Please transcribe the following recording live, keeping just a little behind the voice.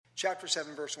Chapter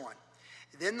 7, verse 1.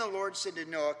 Then the Lord said to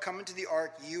Noah, come into the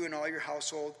ark, you and all your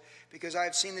household, because I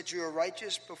have seen that you are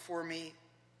righteous before me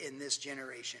in this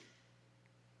generation.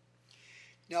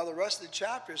 Now the rest of the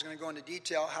chapter is going to go into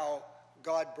detail how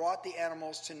God brought the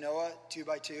animals to Noah 2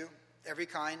 by 2, every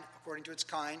kind, according to its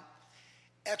kind.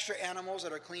 Extra animals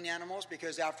that are clean animals,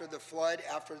 because after the flood,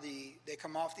 after they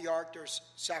come off the ark, there's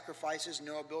sacrifices.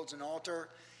 Noah builds an altar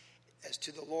as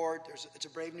to the Lord. It's a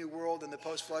brave new world in the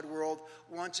post-flood world.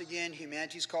 Once again,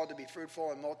 humanity is called to be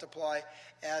fruitful and multiply,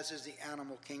 as is the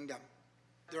animal kingdom.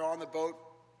 They're on the boat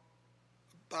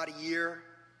about a year,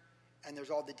 and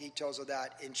there's all the details of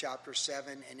that in chapter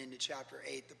 7 and into chapter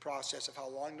 8, the process of how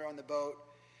long they're on the boat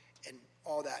and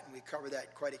all that, and we cover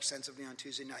that quite extensively on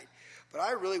Tuesday night. But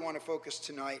I really want to focus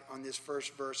tonight on this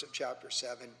first verse of chapter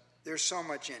 7. There's so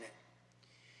much in it.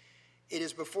 It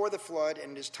is before the flood,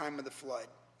 and it is time of the flood.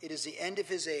 It is the end of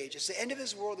his age. It's the end of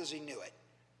his world as he knew it.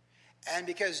 And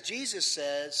because Jesus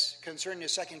says, concerning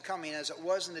his second coming, as it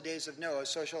was in the days of Noah,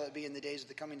 so shall it be in the days of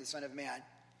the coming of the Son of Man,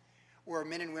 where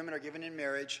men and women are given in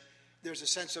marriage, there's a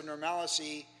sense of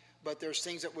normalcy, but there's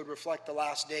things that would reflect the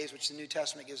last days, which the New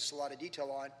Testament gives us a lot of detail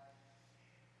on.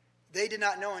 They did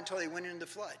not know until they went into the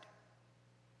flood.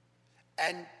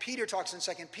 And Peter talks in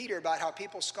 2 Peter about how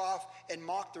people scoff and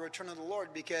mock the return of the Lord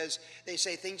because they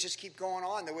say things just keep going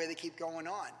on the way they keep going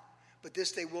on. But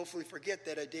this they willfully forget,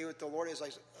 that a day with the Lord is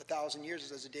like 1,000 years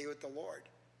is as a day with the Lord.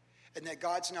 And that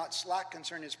God's not slack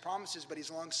concerning his promises, but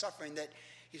he's long-suffering, that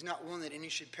he's not willing that any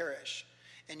should perish.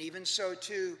 And even so,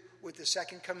 too, with the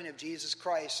second coming of Jesus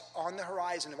Christ on the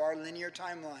horizon of our linear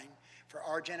timeline for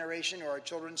our generation or our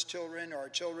children's children or our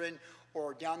children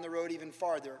or down the road even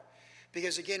farther.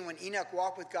 Because again, when Enoch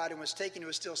walked with God and was taken, it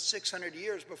was still 600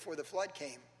 years before the flood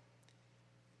came.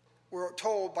 We're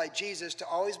told by Jesus to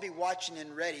always be watching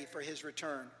and ready for his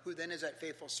return, who then is that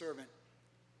faithful servant.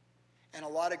 And a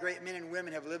lot of great men and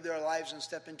women have lived their lives and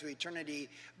stepped into eternity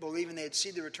believing they'd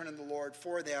see the return of the Lord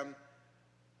for them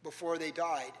before they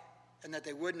died, and that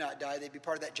they would not die. They'd be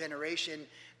part of that generation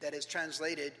that is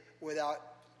translated without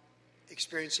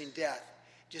experiencing death.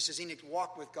 Just as Enoch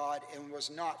walked with God and was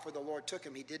not, for the Lord took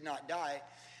him, he did not die,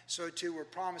 so too we're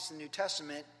promised in the New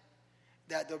Testament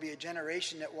that there'll be a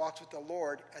generation that walks with the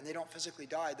Lord and they don't physically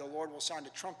die. The Lord will sound a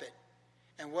trumpet.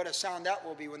 And what a sound that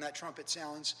will be when that trumpet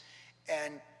sounds.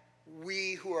 And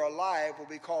we who are alive will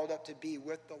be called up to be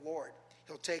with the Lord.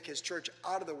 He'll take his church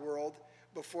out of the world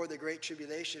before the great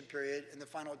tribulation period and the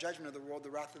final judgment of the world, the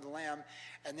wrath of the Lamb,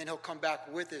 and then he'll come back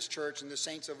with his church and the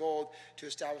saints of old to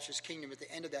establish his kingdom at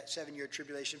the end of that 7-year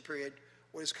tribulation period,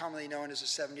 what is commonly known as the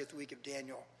 70th week of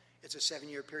Daniel. It's a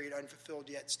 7-year period unfulfilled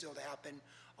yet still to happen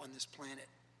on this planet.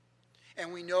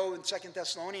 And we know in 2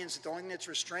 Thessalonians that the only thing that's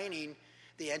restraining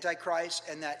the Antichrist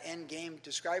and that end game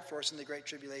described for us in the Great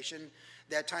Tribulation,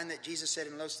 that time that Jesus said,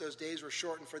 unless those days were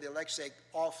shortened for the elect's sake,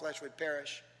 all flesh would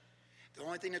perish. The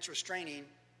only thing that's restraining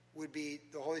would be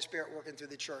the Holy Spirit working through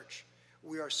the church.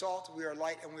 We are salt, we are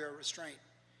light, and we are restraint.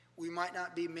 We might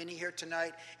not be many here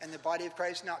tonight, and the body of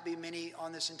Christ not be many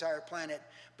on this entire planet,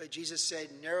 but Jesus said,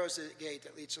 narrow is the gate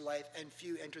that leads to life, and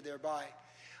few enter thereby.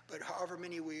 But however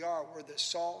many we are, we're the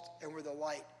salt and we're the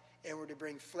light, and we're to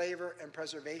bring flavor and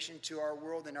preservation to our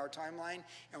world and our timeline,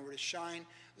 and we're to shine,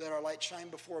 let our light shine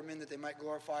before men that they might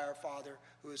glorify our Father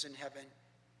who is in heaven.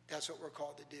 That's what we're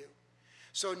called to do.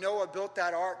 So Noah built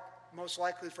that ark most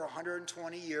likely for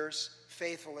 120 years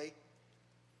faithfully.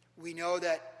 We know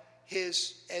that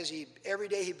every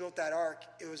day he built that ark,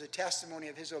 it was a testimony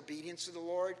of his obedience to the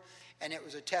Lord, and it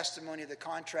was a testimony of the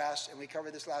contrast, and we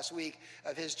covered this last week,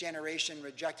 of his generation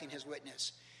rejecting his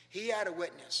witness. He had a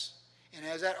witness, and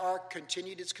as that ark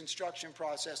continued its construction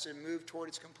process and moved toward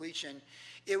its completion,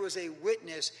 it was a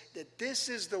witness that this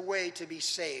is the way to be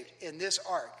saved in this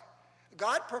ark.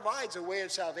 God provides a way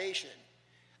of salvation.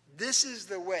 This is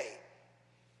the way.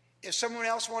 If someone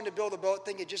else wanted to build a boat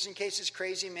thinking just in case this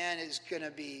crazy man is going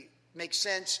to make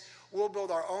sense, we'll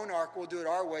build our own ark, we'll do it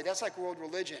our way. That's like world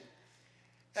religion.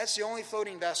 That's the only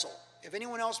floating vessel. If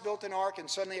anyone else built an ark and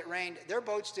suddenly it rained, their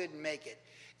boats didn't make it.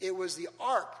 It was the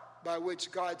ark by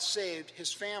which God saved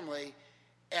his family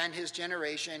and his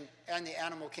generation and the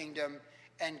animal kingdom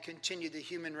and continued the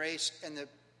human race and the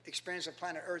experience of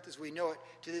planet Earth as we know it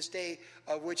to this day,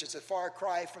 of which it's a far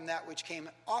cry from that which came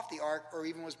off the ark or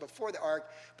even was before the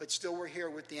ark, but still we're here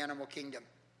with the animal kingdom.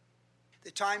 The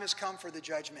time has come for the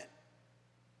judgment.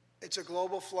 It's a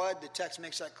global flood. The text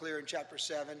makes that clear in chapter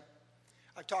 7.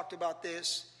 I've talked about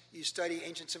this. You study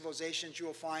ancient civilizations, you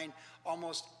will find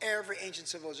almost every ancient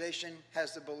civilization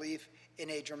has the belief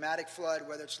in a dramatic flood,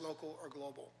 whether it's local or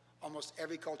global. Almost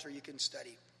every culture you can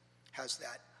study has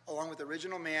that. along with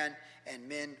original man and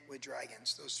men with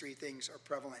dragons. Those three things are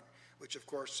prevalent, which of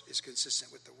course is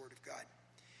consistent with the Word of God.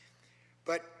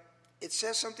 But it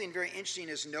says something very interesting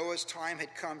as Noah's time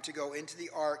had come to go into the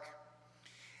ark.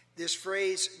 This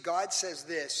phrase, God says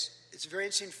this, it's a very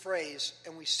interesting phrase,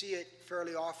 and we see it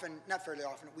fairly often, not fairly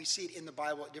often, we see it in the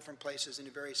Bible at different places in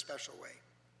a very special way.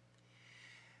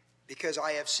 Because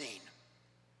I have seen.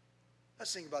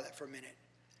 Let's think about that for a minute.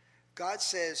 God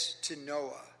says to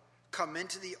Noah, come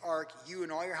into the ark, you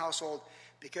and all your household,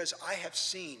 because I have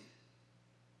seen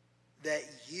that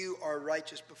you are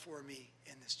righteous before me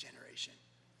in this generation.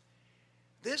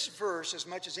 This verse, as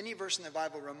much as any verse in the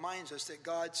Bible, reminds us that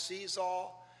God sees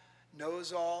all,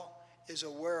 knows all, is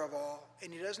aware of all,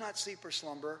 and he does not sleep or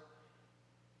slumber,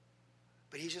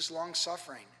 but he's just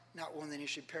long-suffering, not willing that he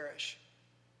should perish.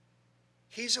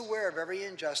 He's aware of every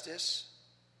injustice.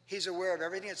 He's aware of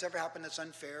everything that's ever happened that's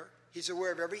unfair. He's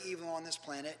aware of every evil on this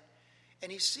planet,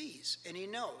 and he sees, and he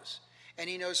knows. And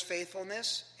he knows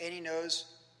faithfulness, and he knows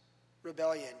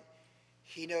rebellion.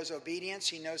 He knows obedience,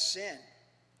 he knows sin.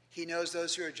 He knows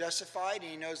those who are justified,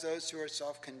 and he knows those who are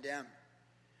self-condemned.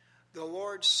 The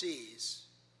Lord sees.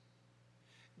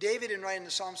 David, in writing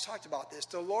the Psalms, talked about this.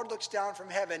 The Lord looks down from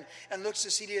heaven and looks to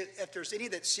see if there's any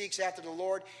that seeks after the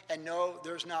Lord, and no,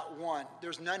 there's not one.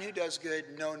 There's none who does good,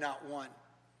 no, not one.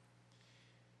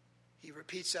 He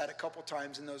repeats that a couple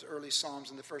times in those early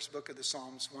Psalms, in the first book of the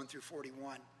Psalms, 1 through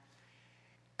 41.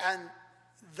 And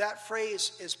that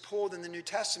phrase is pulled in the New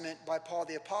Testament by Paul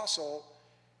the Apostle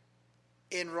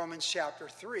in Romans chapter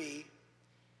 3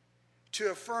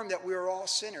 to affirm that we are all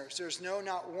sinners. There's no,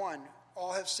 not one.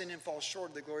 All have sinned and fall short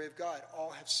of the glory of God. All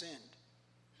have sinned.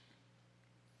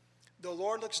 The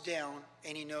Lord looks down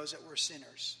and he knows that we're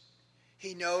sinners.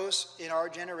 He knows in our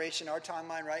generation, our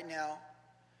timeline right now,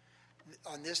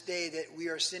 on this day, that we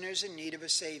are sinners in need of a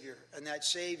Savior. And that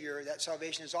Savior, that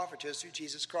salvation is offered to us through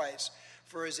Jesus Christ.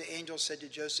 For as the angel said to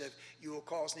Joseph, you will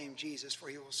call his name Jesus, for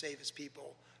he will save his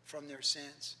people from their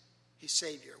sins. He's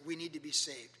Savior. We need to be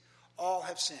saved. All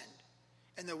have sinned.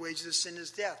 And the wages of sin is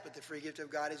death, but the free gift of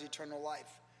God is eternal life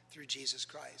through Jesus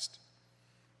Christ.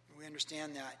 We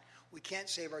understand that. We can't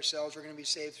save ourselves. We're going to be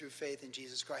saved through faith in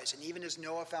Jesus Christ. And even as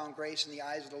Noah found grace in the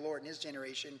eyes of the Lord in his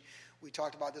generation, we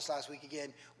talked about this last week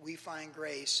again, we find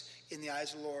grace in the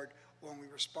eyes of the Lord when we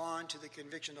respond to the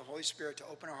conviction of the Holy Spirit to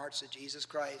open our hearts to Jesus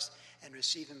Christ and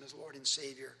receive him as Lord and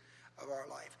Savior of our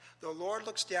life. The Lord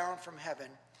looks down from heaven,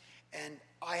 and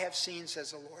I have seen,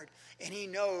 says the Lord, and he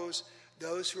knows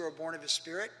those who are born of his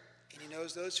Spirit, and he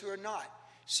knows those who are not.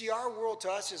 See, our world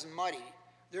to us is muddy.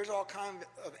 There's all kinds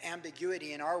of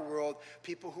ambiguity in our world.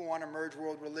 People who want to merge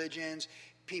world religions,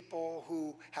 people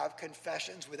who have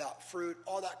confessions without fruit,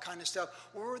 all that kind of stuff.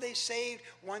 Where were they saved?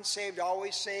 Once saved,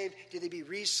 always saved. Did they be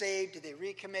re-saved? Did they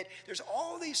recommit? There's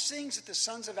all these things that the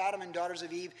sons of Adam and daughters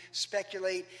of Eve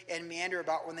speculate and meander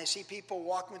about when they see people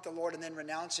walking with the Lord and then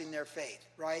renouncing their faith,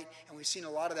 right? And we've seen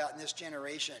a lot of that in this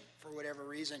generation for whatever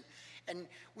reason. And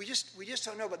we just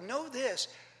don't know. But know this,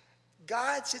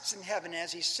 God sits in heaven.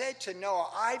 As he said to Noah,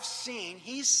 I've seen,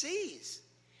 he sees,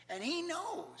 and he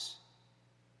knows.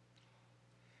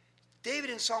 David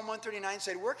in Psalm 139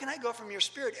 said, where can I go from your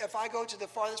spirit? If I go to the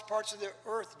farthest parts of the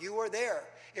earth, you are there.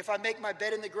 If I make my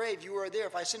bed in the grave, you are there.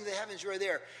 If I ascend to the heavens, you are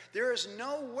there. There is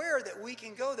nowhere that we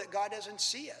can go that God doesn't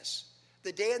see us.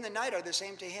 The day and the night are the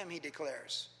same to him, he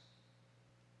declares.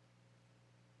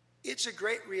 It's a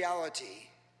great reality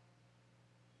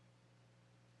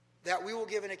that we will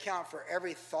give an account for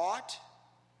every thought,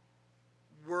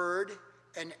 word,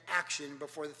 and action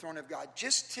before the throne of God.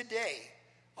 Just today,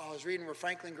 I was reading where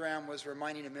Franklin Graham was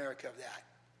reminding America of that.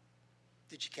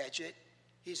 Did you catch it?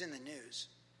 He's in the news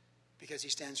because he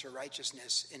stands for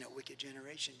righteousness in a wicked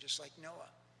generation, just like Noah.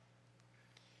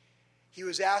 He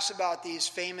was asked about these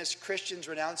famous Christians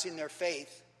renouncing their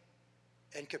faith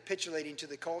and capitulating to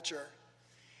the culture.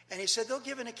 And he said they'll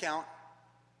give an account.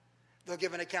 They'll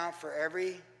give an account for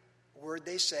every word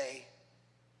they say.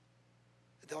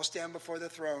 They'll stand before the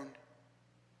throne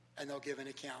and they'll give an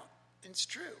account. And it's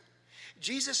true.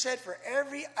 Jesus said for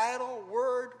every idle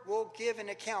word we'll give an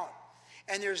account.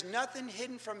 And there's nothing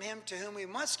hidden from him to whom we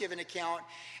must give an account.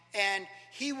 And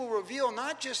he will reveal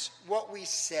not just what we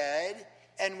said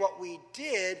and what we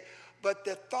did, but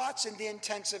the thoughts and the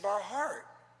intents of our heart.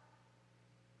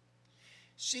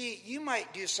 See, you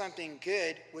might do something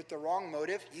good with the wrong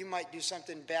motive. You might do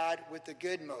something bad with the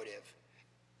good motive.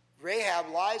 Rahab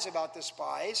lies about the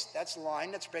spies. That's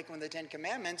lying. That's breaking one of the 10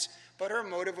 Commandments. But her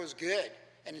motive was good.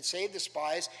 And it saved the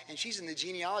spies. And she's in the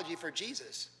genealogy for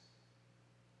Jesus.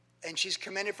 And she's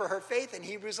commended for her faith in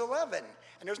Hebrews 11.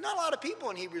 And there's not a lot of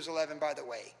people in Hebrews 11, by the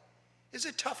way. It's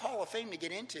a tough hall of fame to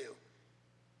get into.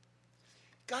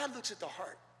 God looks at the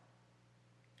heart.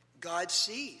 God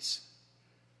sees.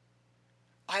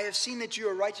 I have seen that you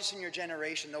are righteous in your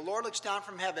generation. The Lord looks down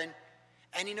from heaven,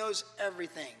 and he knows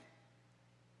everything.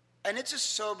 And it's a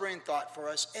sobering thought for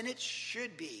us, and it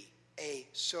should be a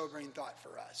sobering thought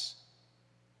for us.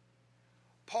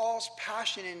 Paul's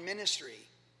passion in ministry,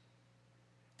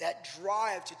 that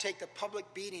drive to take the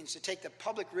public beatings, to take the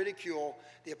public ridicule,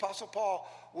 the Apostle Paul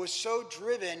was so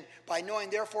driven by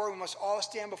knowing, therefore, we must all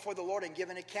stand before the Lord and give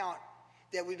an account,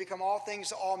 that we become all things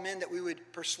to all men, that we would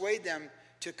persuade them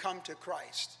to come to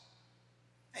Christ.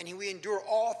 And we endure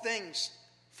all things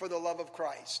for the love of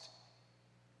Christ.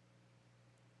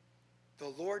 The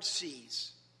Lord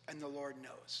sees and the Lord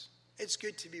knows. It's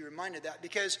good to be reminded of that,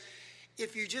 because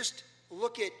if you just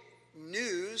look at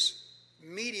news,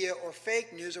 media, or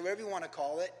fake news, or whatever you want to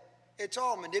call it, it's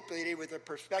all manipulated with a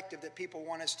perspective that people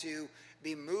want us to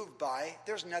be moved by.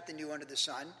 There's nothing new under the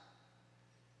sun.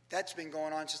 That's been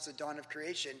going on since the dawn of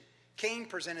creation. Cain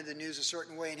presented the news a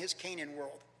certain way in his Canaan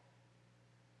world.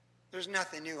 There's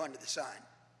nothing new under the sun.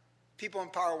 People in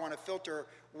power want to filter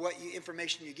what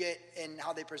information you get and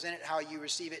how they present it, how you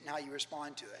receive it, and how you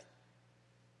respond to it.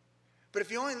 But if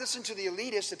you only listen to the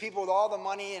elitists, the people with all the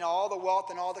money and all the wealth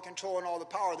and all the control and all the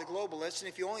power, the globalists, and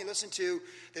if you only listen to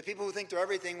the people who think they're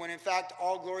everything, when in fact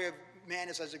all glory of man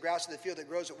is as the grass of the field that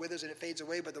grows, it withers and it fades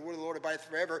away, but the word of the Lord abideth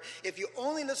forever. If you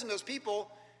only listen to those people,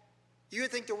 you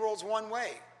would think the world's one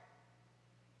way.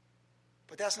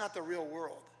 But that's not the real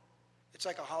world. It's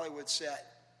like a Hollywood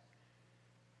set.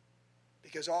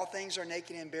 Because all things are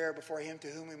naked and bare before him to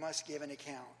whom we must give an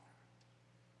account.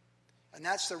 And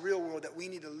that's the real world that we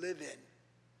need to live in.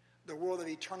 The world of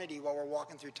eternity while we're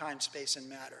walking through time, space, and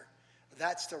matter.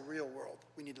 That's the real world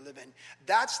we need to live in.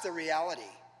 That's the reality.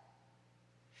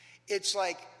 It's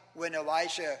like when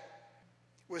Elisha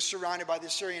was surrounded by the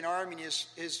Syrian army, and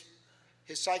his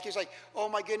psyche was like, oh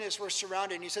my goodness, we're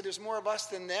surrounded. And he said, there's more of us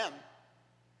than them.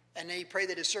 And then he prayed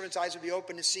that his servant's eyes would be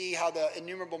open to see how the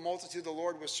innumerable multitude of the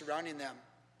Lord was surrounding them.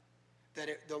 That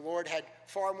the Lord had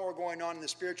far more going on in the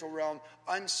spiritual realm,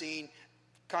 unseen,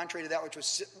 contrary to that which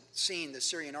was seen, the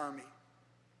Syrian army.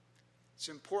 It's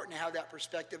important to have that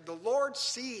perspective. The Lord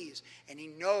sees and he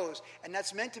knows, and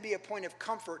that's meant to be a point of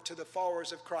comfort to the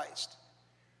followers of Christ.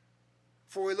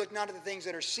 For we look not at the things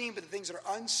that are seen, but the things that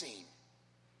are unseen.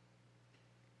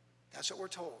 That's what we're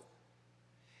told.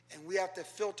 And we have to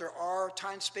filter our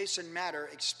time, space, and matter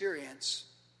experience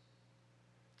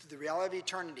to the reality of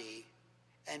eternity,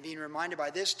 and being reminded by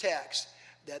this text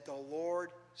that the Lord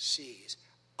sees.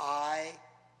 I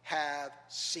have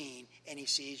seen, and he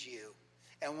sees you.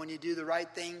 And when you do the right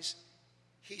things,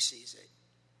 he sees it.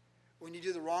 When you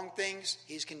do the wrong things,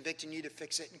 he's convicting you to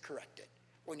fix it and correct it.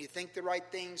 When you think the right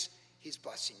things, he's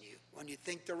blessing you. When you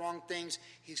think the wrong things,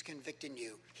 he's convicting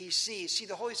you. He sees. See,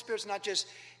 the Holy Spirit's not just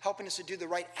helping us to do the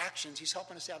right actions. He's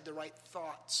helping us to have the right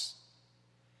thoughts.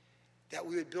 That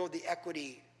we would build the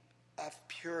equity of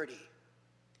purity.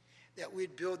 That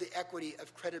we'd build the equity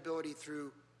of credibility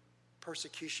through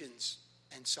persecutions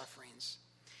and sufferings.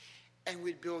 And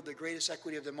we'd build the greatest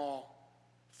equity of them all,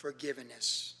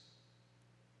 forgiveness.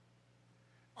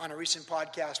 On a recent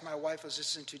podcast, my wife was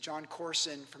listening to John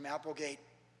Corson from Applegate.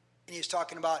 And he was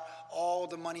talking about all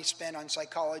the money spent on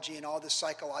psychology and all the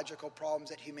psychological problems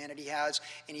that humanity has,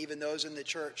 and even those in the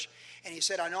church. And he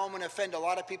said, I know I'm going to offend a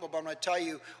lot of people, but I'm going to tell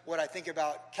you what I think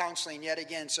about counseling yet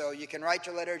again. So you can write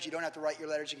your letters. You don't have to write your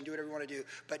letters. You can do whatever you want to do.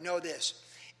 But know this.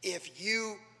 If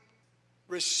you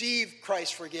receive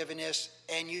Christ's forgiveness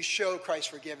and you show Christ's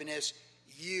forgiveness,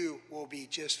 you will be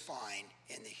just fine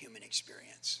in the human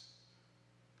experience.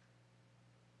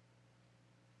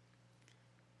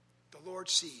 The Lord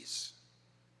sees,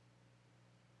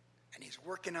 and he's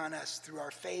working on us through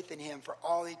our faith in him for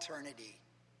all eternity.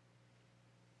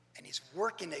 And he's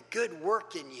working a good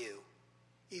work in you.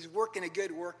 He's working a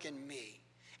good work in me.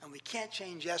 And we can't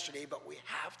change yesterday, but we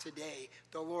have today.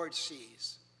 The Lord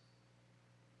sees.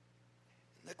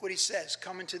 And look what he says,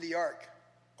 come into the ark.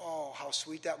 Oh, how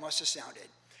sweet that must have sounded.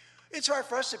 It's hard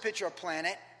for us to picture a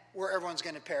planet where everyone's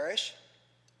going to perish.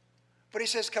 But he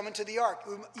says, come into the ark.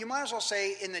 You might as well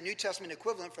say in the New Testament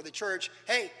equivalent for the church,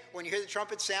 hey, when you hear the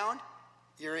trumpet sound,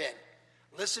 you're in.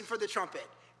 Listen for the trumpet.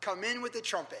 Come in with the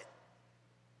trumpet.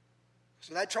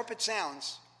 So that trumpet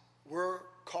sounds, we're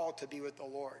called to be with the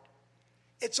Lord.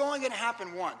 It's only going to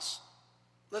happen once.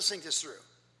 Let's think this through.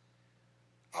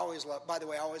 I always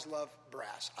love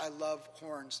brass. I love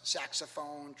horns,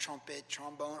 saxophone, trumpet,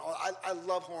 trombone. I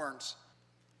love horns.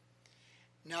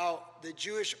 Now, the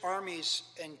Jewish armies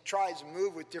and tribes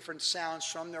move with different sounds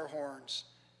from their horns.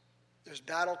 There's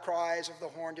battle cries of the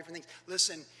horn, different things.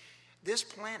 Listen, this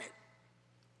planet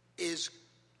is,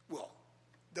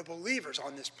 the believers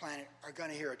on this planet are going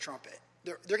to hear a trumpet.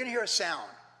 They're going to hear a sound.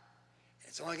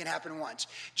 It's only going to happen once.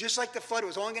 Just like the flood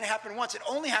was only going to happen once. It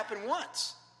only happened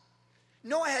once.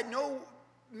 Noah had no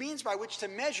means by which to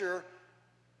measure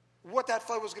what that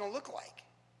flood was going to look like.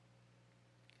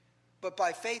 But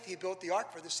by faith, he built the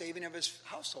ark for the saving of his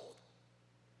household.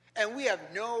 And we have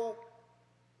no,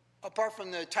 apart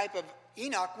from the type of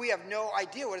Enoch, we have no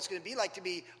idea what it's going to be like to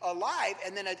be alive.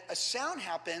 And then a sound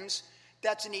happens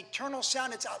that's an eternal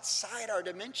sound. It's outside our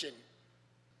dimension.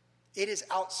 It is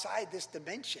outside this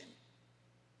dimension.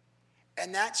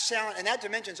 And that sound, and that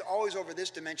dimension is always over this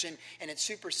dimension, and it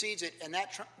supersedes it. And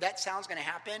that sound's going to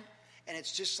happen, and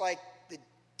it's just like the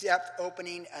depth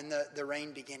opening and the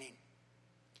rain beginning.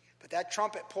 But that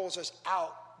trumpet pulls us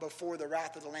out before the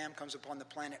wrath of the Lamb comes upon the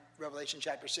planet. Revelation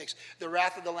chapter 6. The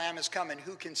wrath of the Lamb is coming.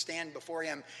 Who can stand before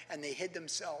him? And they hid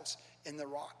themselves in the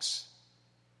rocks.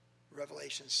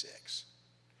 Revelation 6.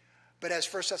 But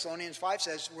as 1 Thessalonians 5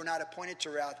 says, we're not appointed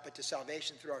to wrath, but to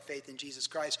salvation through our faith in Jesus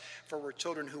Christ. For we're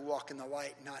children who walk in the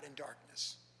light, not in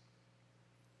darkness.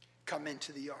 Come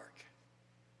into the ark.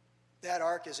 That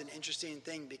ark is an interesting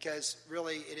thing because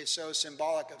really it is so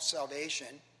symbolic of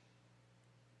salvation.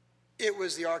 It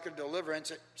was the ark of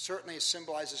deliverance. It certainly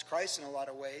symbolizes Christ in a lot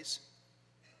of ways.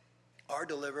 Our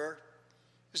deliverer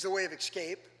is the way of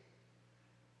escape.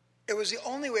 It was the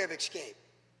only way of escape.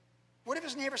 What if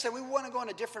his neighbor said, we want to go on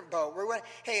a different boat?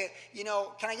 Hey,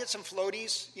 can I get some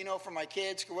floaties, for my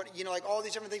kids? Like all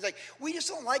these different things. Like, we just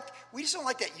don't like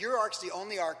that your ark's the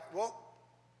only ark. Well,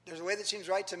 there's a way that seems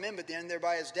right to men, but the end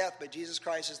thereby is death. But Jesus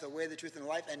Christ is the way, the truth, and the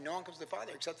life, and no one comes to the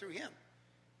Father except through him.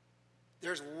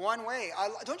 There's one way.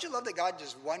 Don't you love that God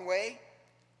just one way?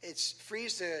 It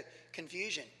frees the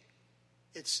confusion.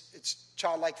 It's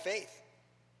childlike faith.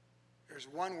 There's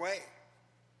one way.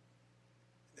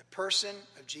 The person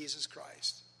of Jesus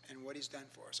Christ and what he's done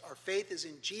for us. Our faith is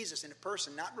in Jesus, in a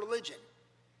person, not religion.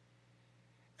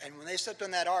 And when they stepped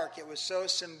on that ark, it was so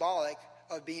symbolic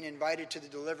of being invited to the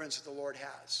deliverance that the Lord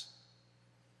has.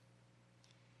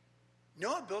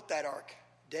 Noah built that ark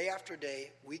day after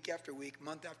day, week after week,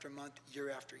 month after month,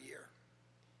 year after year.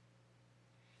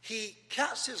 He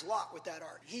cast his lot with that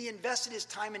ark. He invested his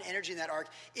time and energy in that ark.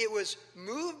 It was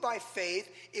moved by faith.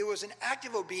 It was an act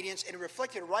of obedience, and it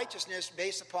reflected righteousness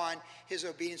based upon his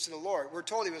obedience to the Lord. We're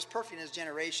told he was perfect in his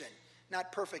generation.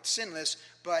 Not perfect, sinless,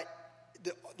 but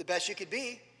the best you could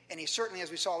be. And he certainly,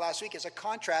 as we saw last week, is a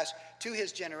contrast to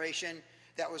his generation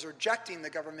that was rejecting the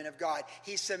government of God.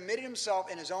 He submitted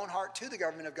himself in his own heart to the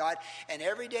government of God, and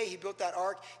every day he built that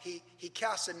ark, he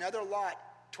cast another lot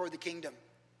toward the kingdom.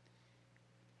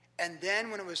 And then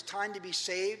when it was time to be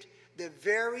saved, the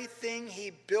very thing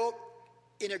he built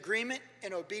in agreement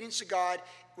and obedience to God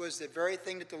was the very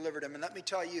thing that delivered him. And let me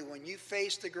tell you, when you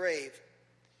face the grave,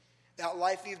 that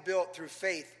life you've built through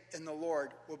faith in the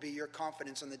Lord will be your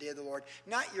confidence on the day of the Lord,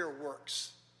 not your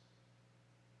works.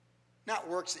 Not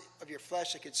works of your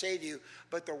flesh that could save you,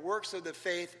 but the works of the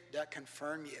faith that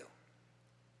confirm you.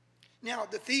 Now,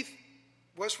 the thief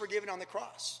was forgiven on the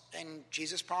cross, and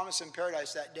Jesus promised him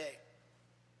paradise that day.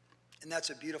 And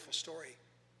that's a beautiful story.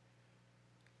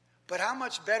 But how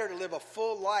much better to live a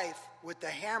full life with the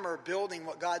hammer building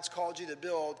what God's called you to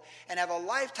build and have a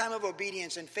lifetime of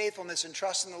obedience and faithfulness and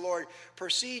trust in the Lord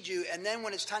precede you. And then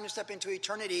when it's time to step into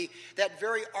eternity, that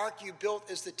very ark you built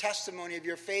is the testimony of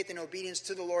your faith and obedience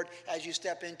to the Lord as you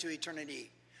step into eternity.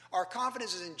 Our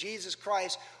confidence is in Jesus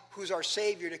Christ, who's our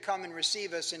Savior, to come and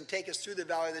receive us and take us through the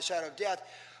valley of the shadow of death.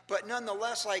 But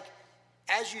nonetheless,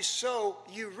 as you sow,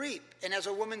 you reap. And as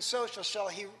a woman sows, shall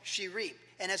she reap.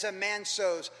 And as a man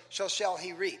sows, shall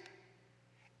he reap.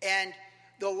 And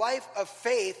the life of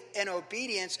faith and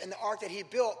obedience and the ark that he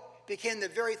built became the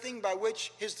very thing by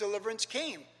which his deliverance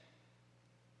came.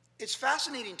 It's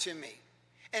fascinating to me.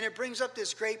 And it brings up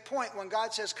this great point. When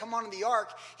God says, come on the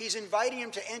ark, he's inviting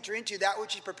him to enter into that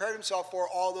which he prepared himself for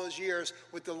all those years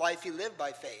with the life he lived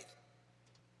by faith.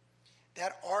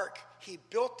 That ark, he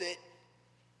built it,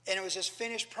 and it was his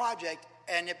finished project,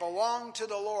 and it belonged to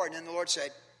the Lord. And the Lord said,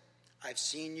 I've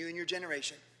seen you in your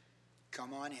generation.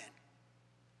 Come on in.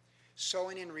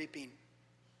 Sowing and reaping.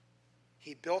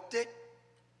 He built it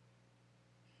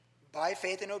by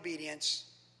faith and obedience,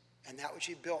 and that which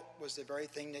he built was the very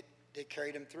thing that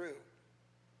carried him through.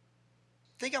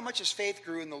 Think how much his faith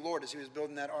grew in the Lord as he was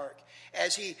building that ark.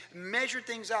 As he measured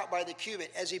things out by the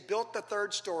cubit, as he built the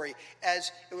third story,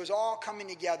 as it was all coming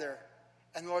together.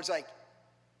 And the Lord's like,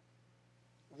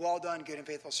 well done, good and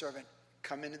faithful servant.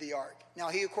 Come into the ark. Now,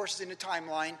 he, of course, is in a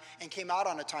timeline and came out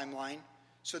on a timeline,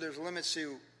 so there's limits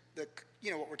to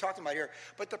what we're talking about here.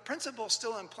 But the principle's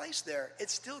still in place there.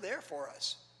 It's still there for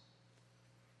us.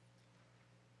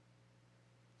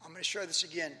 I'm going to share this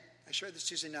again. I shared this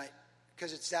Tuesday night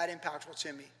because it's that impactful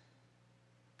to me.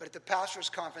 But at the pastor's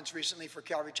conference recently for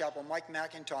Calvary Chapel, Mike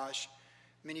McIntosh,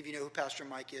 many of you know who Pastor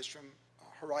Mike is from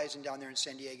Horizon down there in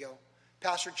San Diego,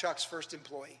 Pastor Chuck's first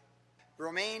employee.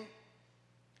 Romaine,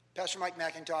 Pastor Mike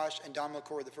McIntosh, and Don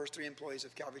McCord, the first 3 employees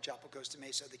of Calvary Chapel Costa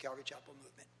Mesa, the Calvary Chapel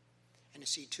movement. And to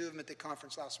see 2 of them at the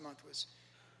conference last month was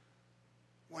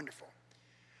wonderful.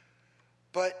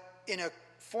 But in a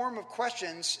form of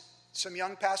questions, some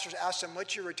young pastors asked him,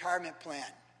 what's your retirement plan?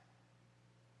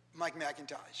 Mike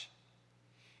McIntosh.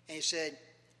 And he said,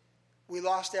 we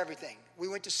lost everything. We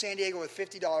went to San Diego with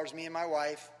 $50, me and my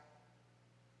wife.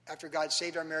 After God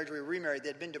saved our marriage, we were remarried. They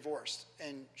had been divorced,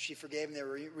 and she forgave them. They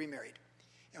were remarried.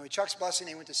 And with Chuck's blessing,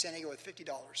 they went to San Diego with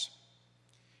 $50.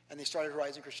 And they started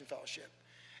Horizon Christian Fellowship.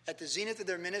 At the zenith of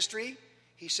their ministry,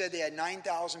 he said they had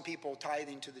 9,000 people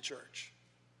tithing to the church.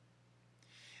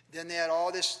 Then they had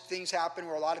all these things happen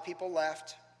where a lot of people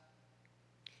left.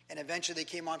 And eventually they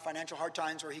came on financial hard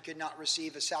times where he could not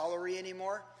receive a salary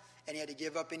anymore. And he had to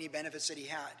give up any benefits that he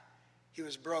had. He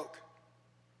was broke.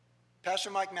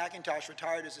 Pastor Mike McIntosh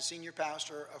retired as a senior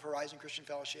pastor of Horizon Christian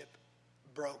Fellowship.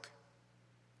 Broke.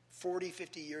 40,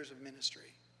 50 years of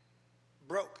ministry.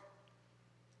 Broke.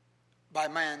 By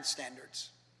man's standards.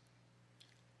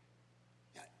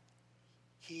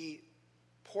 He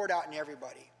poured out in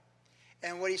everybody.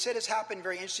 And what he said has happened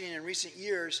very interesting in recent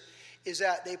years is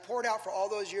that they poured out for all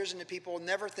those years into people,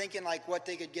 never thinking like what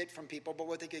they could get from people, but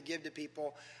what they could give to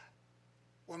people.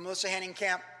 When Melissa Hanning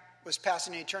Camp was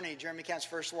passing eternity, Jeremy Camp's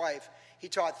first wife, he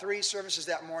taught 3 services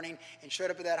that morning and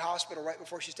showed up at that hospital right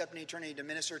before she stepped into eternity to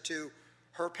minister to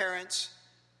her parents,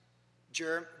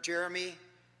 Jeremy,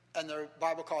 and the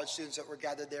Bible college students that were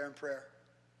gathered there in prayer.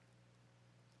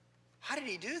 How did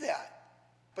he do that?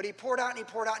 But he poured out and he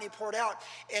poured out and he poured out.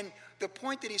 And the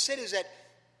point that he said is that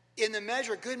in the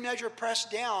measure, good measure pressed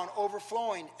down,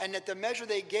 overflowing, and that the measure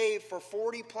they gave for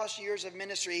 40 plus years of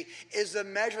ministry is the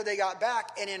measure they got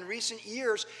back. And in recent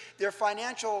years, their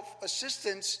financial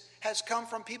assistance has come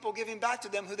from people giving back to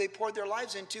them who they poured their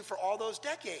lives into for all those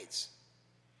decades.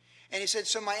 And he said,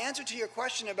 so my answer to your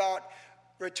question about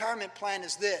retirement plan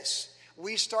is this.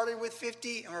 We started with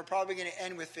 50 and we're probably going to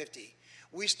end with 50.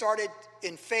 We started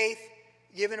in faith,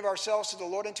 giving of ourselves to the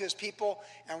Lord and to his people,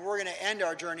 and we're going to end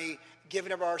our journey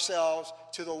giving of ourselves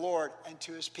to the Lord and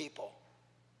to his people.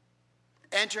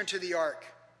 Enter into the ark.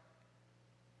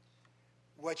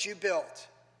 What you built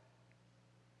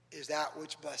is that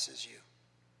which blesses you.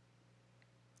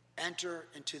 Enter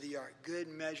into the ark. Good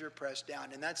measure pressed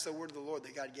down. And that's the word of the Lord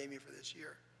that God gave me for this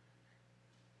year.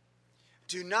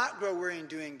 Do not grow weary in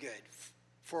doing good,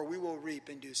 for we will reap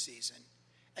in due season.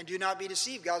 And do not be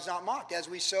deceived. God's not mocked. As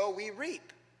we sow, we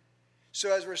reap.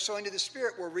 So as we're sowing to the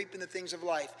Spirit, we're reaping the things of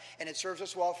life. And it serves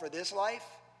us well for this life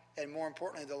and more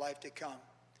importantly, the life to come.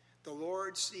 The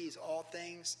Lord sees all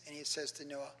things, and he says to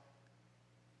Noah,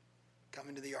 come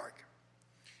into the ark.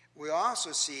 We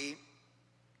also see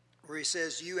where he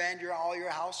says, you and all your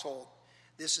household.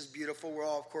 This is beautiful. We're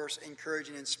all, of course, encouraged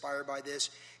and inspired by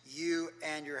this. You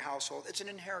and your household. It's an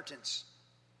inheritance.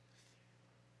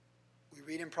 We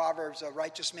read in Proverbs, a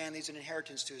righteous man leaves an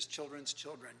inheritance to his children's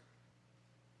children.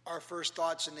 Our first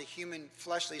thoughts in the human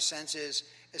fleshly sense is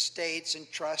estates and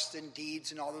trust and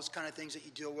deeds and all those kind of things that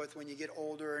you deal with when you get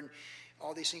older and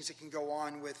all these things that can go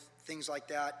on with things like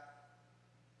that.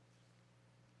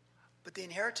 But the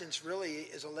inheritance really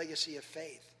is a legacy of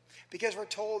faith. Because we're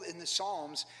told in the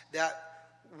Psalms that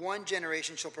one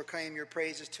generation shall proclaim your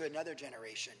praises to another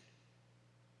generation.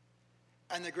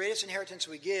 And the greatest inheritance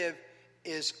we give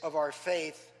is of our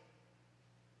faith.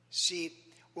 See,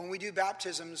 when we do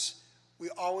baptisms, we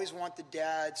always want the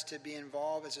dads to be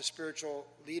involved as the spiritual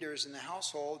leaders in the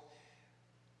household,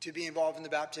 to be involved in the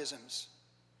baptisms.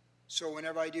 So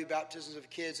whenever I do baptisms of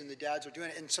kids and the dads are doing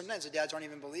it, and sometimes the dads aren't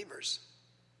even believers.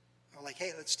 They're like,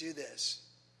 hey, let's do this.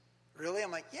 Really?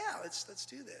 I'm like, yeah, let's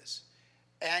do this.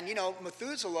 And,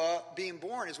 Methuselah being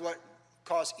born is what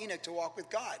caused Enoch to walk with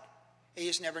God. You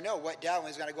just never know what dad, when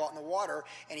he's going to go out in the water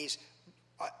and he's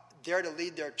there to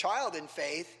lead their child in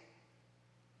faith,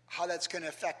 how that's going to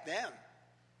affect them.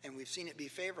 And we've seen it be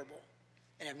favorable.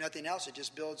 And if nothing else, it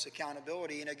just builds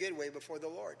accountability in a good way before the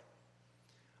Lord.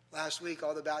 Last week,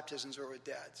 all the baptisms were with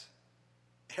dads.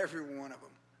 Every one of them.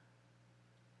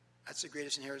 That's the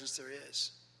greatest inheritance there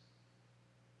is.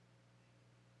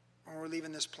 When we're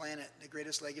leaving this planet, the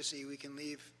greatest legacy we can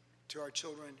leave to our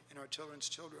children and our children's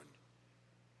children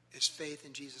is faith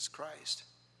in Jesus Christ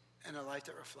and a life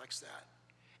that reflects that.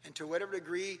 And to whatever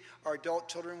degree our adult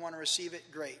children want to receive it,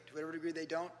 great. To whatever degree they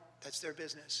don't, that's their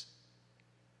business.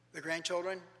 The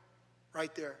grandchildren,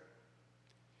 right there.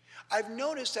 I've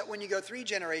noticed that when you go 3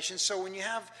 generations, so when you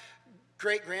have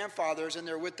great-grandfathers and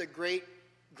they're with the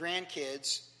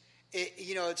great-grandkids,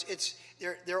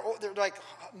 they're like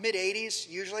mid-80s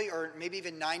usually, or maybe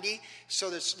even 90, so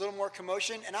there's a little more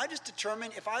commotion. And I just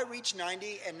determined if I reach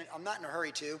 90, and I'm not in a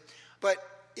hurry to, but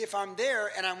if I'm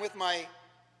there and I'm with my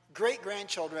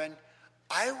great-grandchildren,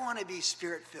 I want to be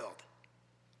spirit-filled.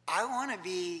 I want to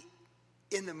be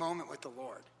in the moment with the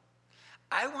Lord.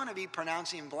 I want to be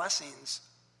pronouncing blessings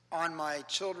on my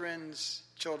children's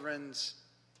children's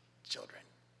children.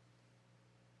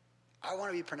 I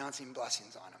want to be pronouncing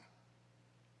blessings on them.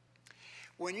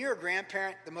 When you're a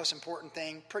grandparent, the most important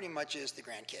thing pretty much is the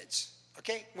grandkids.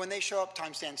 Okay? When they show up,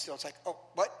 time stands still. It's like, oh,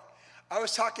 what? I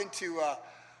was talking to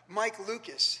Mike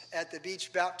Lucas at the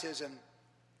beach baptism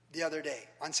the other day,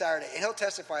 on Saturday, and he'll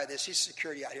testify to this. He's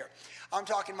security out here. I'm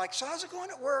talking, Mike, so how's it going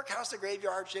at work? How's the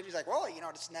graveyard shift? He's like, well,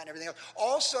 this and that and everything else.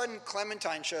 All of a sudden,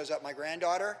 Clementine shows up, my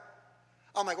granddaughter.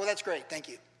 I'm like, well, that's great, thank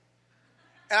you.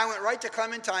 And I went right to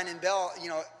Clementine and Belle,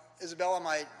 Isabella,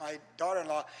 my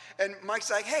daughter-in-law, and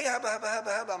Mike's like, hey,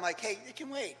 hubba. I'm like, hey, it can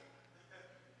wait.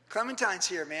 Clementine's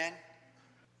here, man.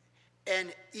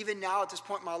 And even now at this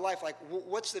point in my life, like,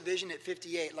 what's the vision at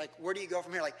 58? Like, where do you go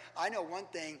from here? Like, I know one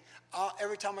thing.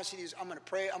 Every time I see these, I'm going to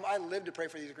pray. I live to pray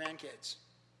for these grandkids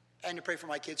and to pray for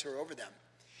my kids who are over them.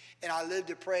 And I live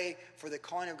to pray for the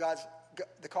call of God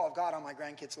on my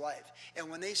grandkids' life.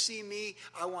 And when they see me,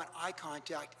 I want eye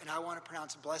contact, and I want to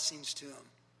pronounce blessings to them.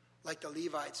 Like the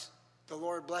Levites, the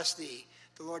Lord bless thee,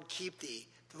 the Lord keep thee,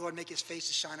 the Lord make his face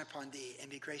to shine upon thee and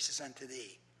be gracious unto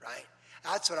thee, right?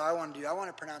 That's what I want to do. I want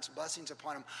to pronounce blessings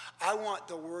upon them. I want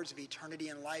the words of eternity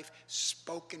and life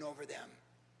spoken over them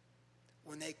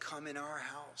when they come in our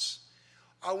house.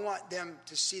 I want them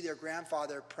to see their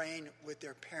grandfather praying with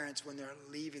their parents when they're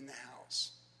leaving the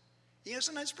house.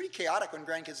 Sometimes it's pretty chaotic when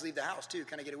grandkids leave the house too.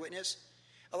 Can I get a witness?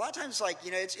 A lot of times,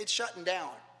 it's shutting down.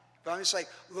 But I'm just like,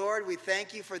 Lord, we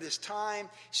thank you for this time.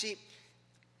 See,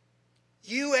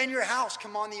 you and your house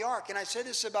come on the ark. And I said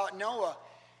this about Noah.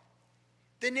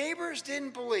 The neighbors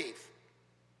didn't believe.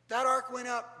 That ark went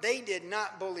up. They did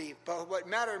not believe. But what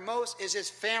mattered most is his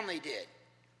family did.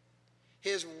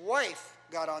 His wife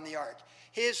got on the ark.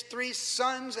 His 3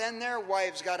 sons and their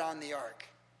wives got on the ark.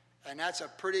 And that's a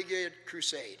pretty good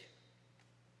crusade.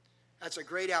 That's a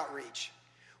great outreach.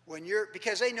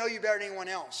 Because they know you better than anyone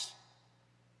else.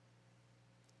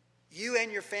 You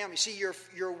and your family. See,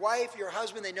 your wife, your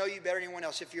husband, they know you better than anyone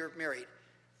else if you're married.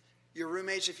 Your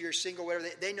roommates, if you're single, whatever,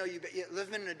 they know you.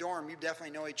 Living in a dorm, you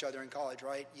definitely know each other in college,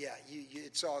 right? Yeah,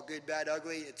 it's all good, bad,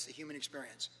 ugly. It's the human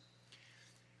experience.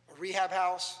 A rehab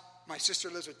house. My sister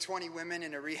lives with 20 women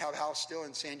in a rehab house still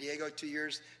in San Diego, 2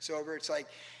 years sober. It's like,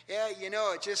 yeah,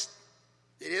 it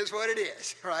is what it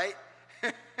is, right?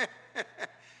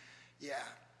 Yeah.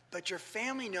 But your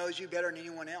family knows you better than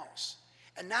anyone else.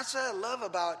 And that's what I love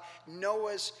about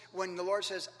Noah's, when the Lord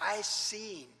says, I have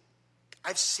seen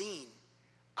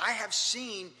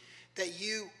that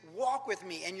you walk with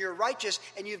me and you're righteous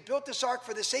and you've built this ark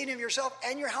for the saving of yourself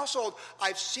and your household.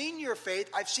 I've seen your faith.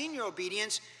 I've seen your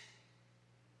obedience.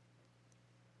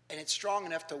 And it's strong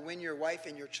enough to win your wife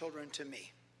and your children to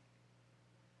me.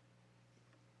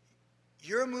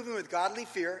 You're moving with godly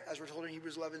fear, as we're told in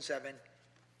Hebrews 11:7,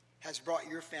 has brought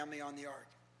your family on the ark.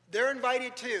 They're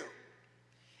invited too.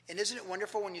 And isn't it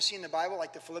wonderful when you see in the Bible,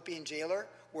 like the Philippian jailer,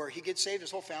 where he gets saved,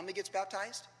 his whole family gets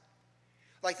baptized?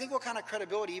 Like, think what kind of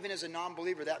credibility, even as a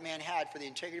non-believer, that man had for the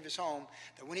integrity of his home,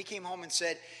 that when he came home and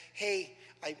said, hey,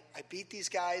 I beat these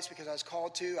guys because I was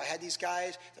called to. I had these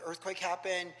guys. The earthquake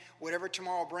happened. Whatever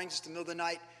tomorrow brings, it's the middle of the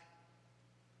night.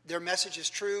 Their message is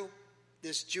true.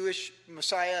 This Jewish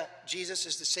Messiah, Jesus,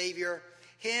 is the Savior.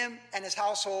 Him and his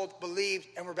household believed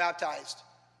and were baptized.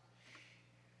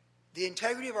 The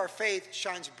integrity of our faith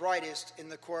shines brightest in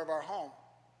the core of our home.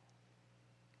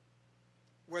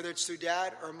 Whether it's through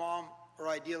dad or mom, or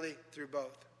ideally through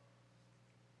both.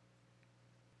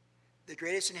 The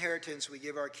greatest inheritance we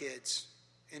give our kids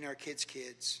and our kids'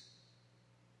 kids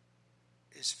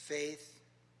is faith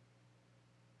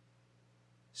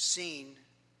seen,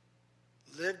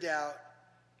 lived out,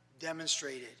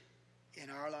 demonstrated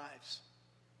in our lives.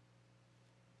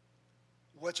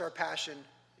 What's our passion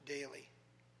daily?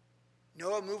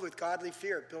 Noah moved with godly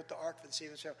fear, built the ark for the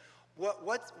saving of himself.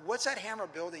 What's that hammer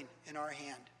building in our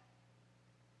hand?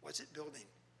 What's it building?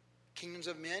 Kingdoms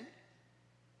of men?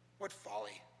 What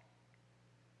folly.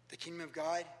 The kingdom of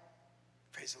God?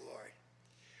 Praise the Lord.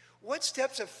 What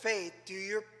steps of faith do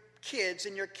your kids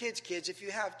and your kids' kids, if you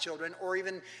have children, or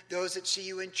even those that see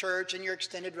you in church and your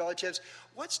extended relatives,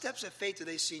 what steps of faith do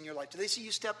they see in your life? Do they see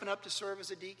you stepping up to serve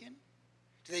as a deacon?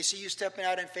 Do they see you stepping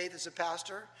out in faith as a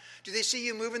pastor? Do they see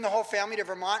you moving the whole family to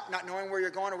Vermont, not knowing where you're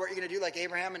going or what you're going to do, like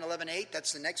Abraham in 11:8?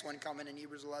 That's the next one coming in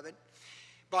Hebrews 11.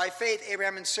 By faith,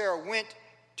 Abraham and Sarah went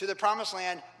to the promised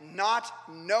land, not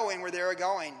knowing where they were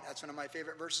going. That's one of my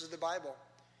favorite verses of the Bible.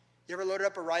 You ever loaded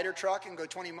up a Ryder truck and go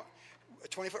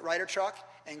 20-foot Ryder truck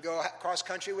and go cross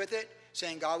country with it,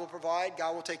 saying God will provide,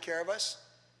 God will take care of us?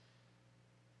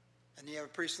 And you have a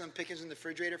pretty slim pickings in the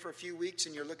refrigerator for a few weeks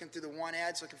and you're looking through the want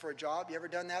ads looking for a job. You ever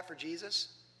done that for Jesus?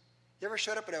 You ever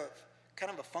showed up at a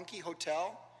kind of a funky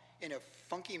hotel in a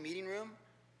funky meeting room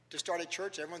to start a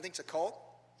church that everyone thinks a cult?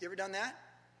 You ever done that?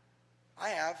 I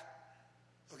have.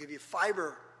 It'll give you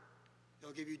fiber.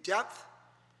 It'll give you depth.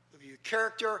 It'll give you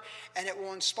character. And it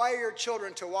will inspire your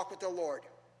children to walk with the Lord.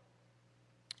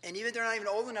 And even if they're not even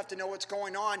old enough to know what's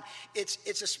going on,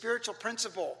 it's a spiritual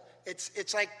principle.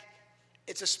 It's like,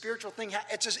 it's a spiritual thing.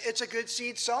 It's a good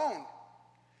seed sown.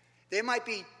 They might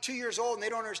be 2 years old and they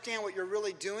don't understand what you're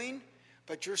really doing,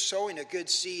 but you're sowing a good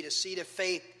seed, a seed of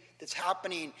faith that's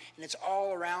happening, and it's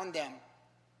all around them.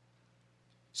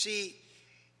 See,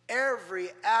 every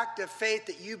act of faith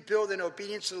that you build in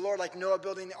obedience to the Lord, like Noah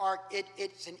building the ark,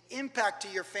 it's an impact to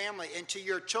your family and to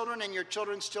your children and your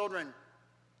children's children.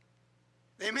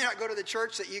 They may not go to the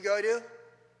church that you go to.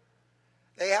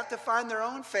 They have to find their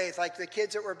own faith, like the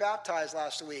kids that were baptized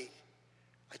last week.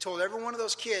 I told every one of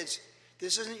those kids,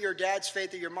 this isn't your dad's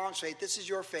faith or your mom's faith. This is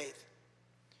your faith.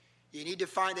 They need to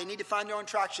find their own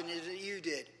traction as you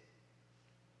did.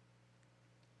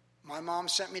 My mom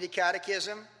sent me to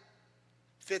catechism,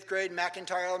 5th grade,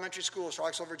 McIntyre Elementary School,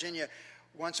 Charlottesville, Virginia.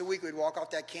 Once a week, we'd walk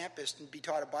off that campus and be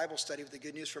taught a Bible study with the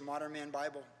Good News for Modern Man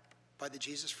Bible by the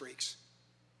Jesus Freaks.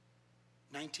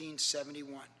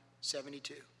 1971,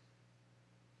 72.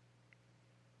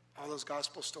 All those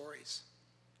gospel stories.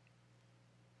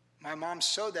 My mom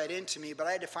sewed that into me, but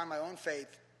I had to find my own faith.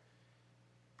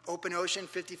 Open ocean,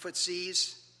 50-foot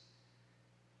seas,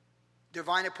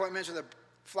 divine appointments with a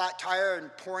flat tire and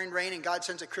pouring rain, and God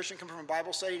sends a Christian come from a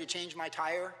Bible study to change my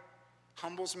tire.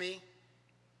 Humbles me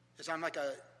as I'm like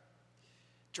a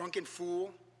drunken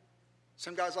fool.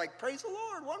 Some guy's like, praise the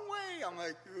Lord, one way. I'm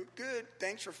like, good,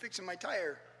 thanks for fixing my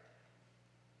tire.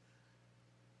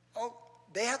 Oh,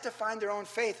 they have to find their own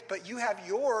faith, but you have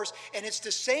yours, and it's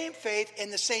the same faith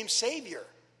in the same Savior.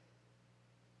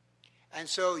 And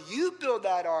so you build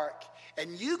that ark,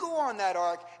 and you go on that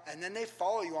ark, and then they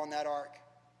follow you on that ark.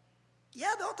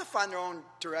 Yeah, they'll have to find their own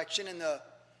direction in the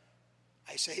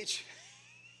Ice Age.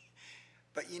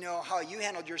 But you know how you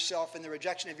handled yourself in the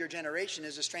rejection of your generation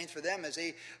is a strength for them as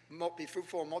they be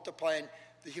fruitful and multiply, and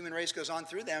the human race goes on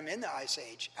through them in the Ice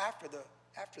Age after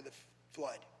the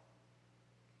flood.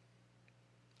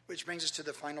 Which brings us to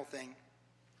the final thing.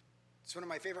 It's one of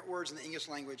my favorite words in the English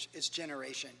language. It's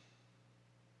generation.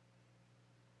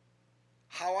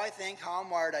 How I think, how I'm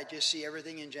wired, I just see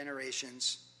everything in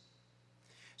generations.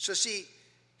 So see,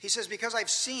 he says, because I've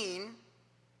seen,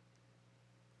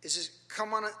 this is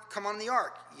come on the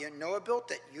ark. Noah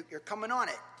built it. You're coming on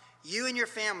it. You and your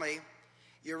family,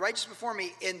 you're righteous before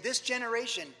me in this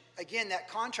generation. Again, that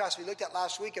contrast we looked at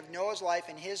last week of Noah's life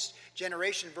and his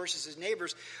generation versus his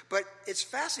neighbors. But it's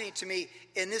fascinating to me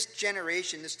in this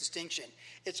generation, this distinction.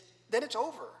 It's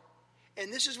over.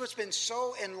 And this is what's been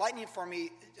so enlightening for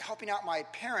me, helping out my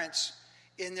parents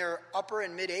in their upper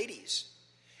and mid-80s.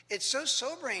 It's so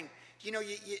sobering,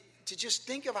 to just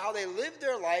think of how they lived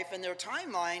their life and their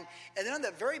timeline, and then on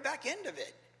the very back end of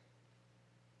it.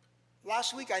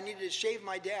 Last week, I needed to shave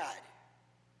my dad.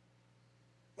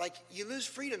 Like, you lose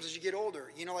freedoms as you get older.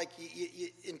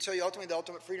 Until ultimately the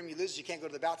ultimate freedom you lose is you can't go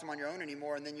to the bathroom on your own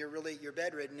anymore, and then you're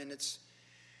bedridden, and it's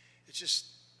just,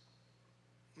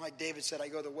 like David said, I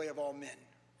go the way of all men.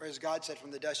 Whereas God said,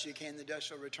 from the dust you came, the dust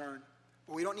shall return.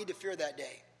 But we don't need to fear that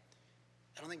day.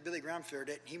 I don't think Billy Graham feared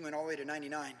it. He went all the way to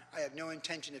 99. I have no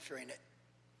intention of fearing it.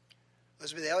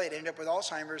 Elizabeth Elliot ended up with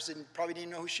Alzheimer's and probably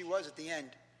didn't know who she was at the end.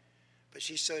 But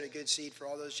she sowed a good seed for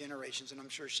all those generations, and I'm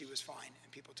sure she was fine,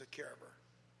 and people took care of her.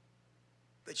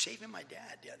 But shaving my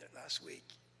dad last week.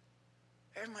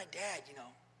 There's my dad,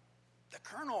 the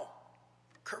colonel,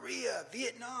 Korea,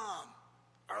 Vietnam,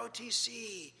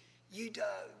 ROTC, UW,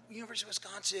 University of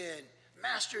Wisconsin,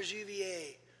 Masters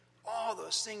UVA, all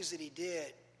those things that he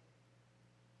did.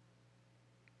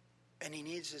 And he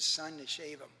needs his son to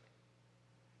shave him.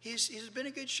 He's been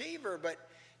a good shaver, but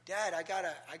Dad, I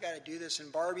gotta do this.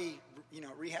 And Barbie,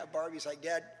 rehab Barbie's like,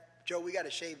 Dad, Joe, we gotta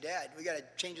shave Dad. We gotta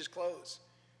change his clothes.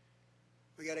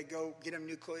 We gotta go get him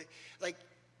new clothes.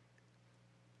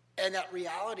 And that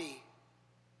reality.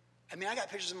 I mean, I got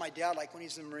pictures of my dad, like when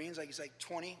he's in the Marines, like he's like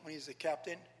 20, when he's the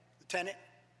captain, lieutenant,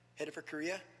 headed for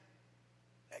Korea.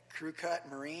 That crew cut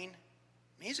Marine,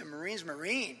 He's a Marine's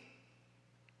Marine.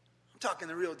 I'm talking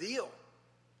the real deal.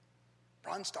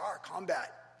 Bronze Star,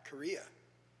 combat, Korea.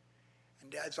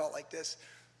 And Dad's all like this.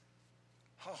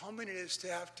 How humbling it is to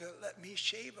have to let me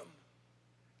shave him.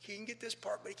 He can get this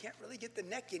part, but he can't really get the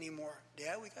neck anymore.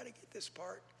 Dad, we got to get this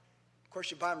part. Of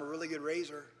course, you buy him a really good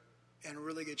razor and a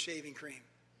really good shaving cream.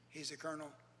 He's a colonel.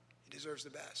 He deserves the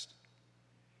best.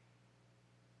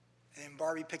 And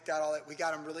Barbie picked out all that. We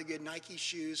got him really good Nike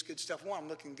shoes, good stuff. Well, I'm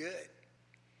looking good.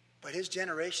 But his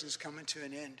generation's coming to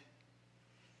an end.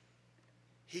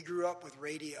 He grew up with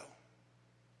radio.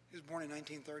 He was born in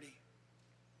 1930.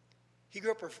 He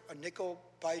grew up with a nickel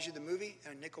buys you the movie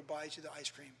and a nickel buys you the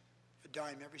ice cream. A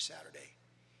dime every Saturday.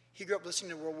 He grew up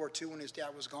listening to World War II when his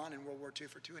dad was gone in World War II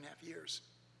for 2.5 years.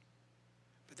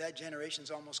 But that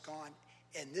generation's almost gone,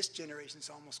 and this generation's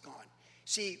almost gone.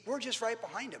 See, we're just right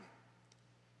behind them.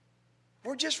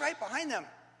 We're just right behind them.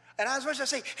 And I was supposed to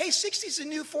say, hey, 60's the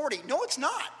new 40. No, it's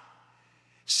not.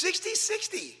 60's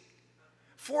 60.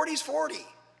 40's 40.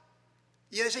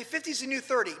 You say 50's the new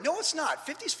 30. No, it's not.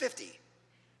 50's 50.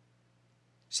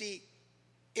 See,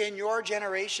 in your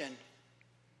generation,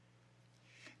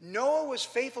 Noah was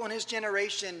faithful in his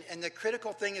generation, and the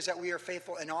critical thing is that we are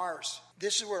faithful in ours.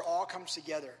 This is where it all comes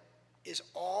together, is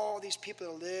all these people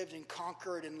that lived and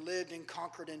conquered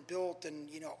and built, and,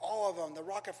 all of them, the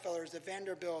Rockefellers, the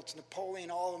Vanderbilts, Napoleon,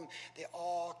 all of them, they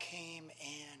all came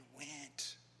and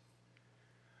went.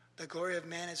 The glory of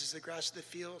man is as the grass of the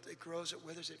field. It grows, it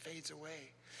withers, it fades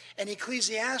away. And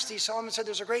Ecclesiastes, Solomon said,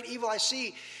 there's a great evil I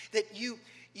see, that you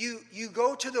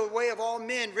go to the way of all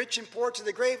men, rich and poor, to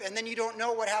the grave, and then you don't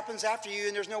know what happens after you,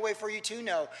 and there's no way for you to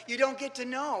know. You don't get to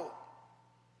know.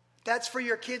 That's for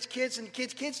your kids' kids and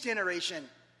kids' generation.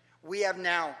 We have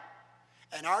now.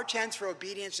 And our chance for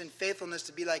obedience and faithfulness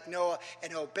to be like Noah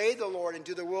and obey the Lord and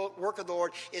do the work of the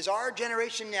Lord is our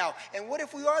generation now. And what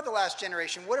if we are the last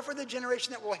generation? What if we're the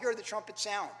generation that will hear the trumpet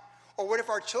sound? Or what if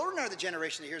our children are the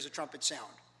generation that hears the trumpet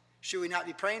sound? Should we not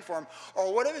be praying for them?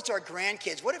 Or what if it's our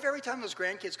grandkids? What if every time those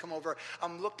grandkids come over,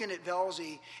 I'm looking at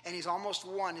Velzy, and he's almost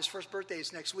 1. His first birthday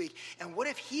is next week. And what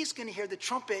if he's going to hear the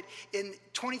trumpet in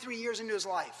 23 years into his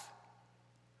life?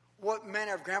 What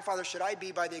manner of grandfather should I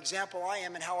be by the example I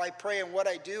am and how I pray and what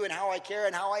I do and how I care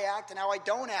and how I act and how I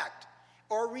don't act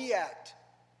or react?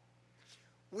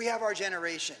 We have our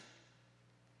generation.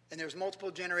 And there's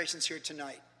multiple generations here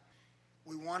tonight.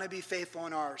 We want to be faithful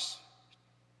in ours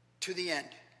to the end.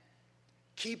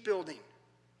 Keep building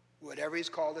whatever he's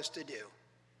called us to do.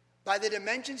 By the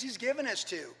dimensions he's given us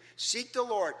to. Seek the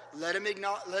Lord. Let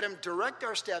him direct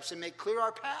our steps and make clear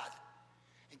our path.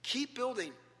 And keep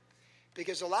building.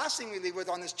 Because the last thing we leave with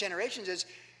on this generation is,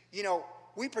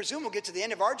 we presume we'll get to the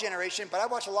end of our generation, but I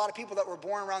watch a lot of people that were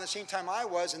born around the same time I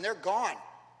was, and they're gone.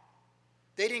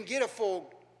 They didn't get a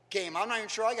full game. I'm not even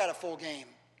sure I got a full game.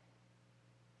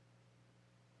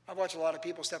 I've watched a lot of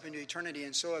people step into eternity,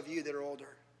 and so have you that are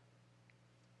older.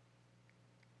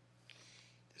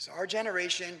 This is our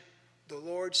generation. The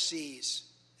Lord sees.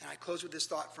 And I close with this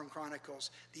thought from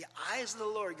Chronicles. The eyes of the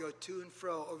Lord go to and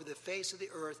fro over the face of the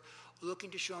earth,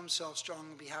 looking to show himself strong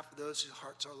on behalf of those whose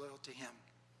hearts are loyal to him.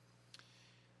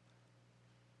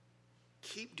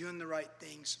 Keep doing the right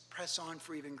things. Press on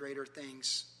for even greater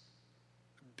things.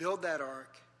 Build that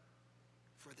ark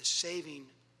for the saving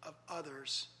of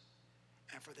others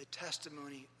and for the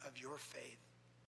testimony of your faith.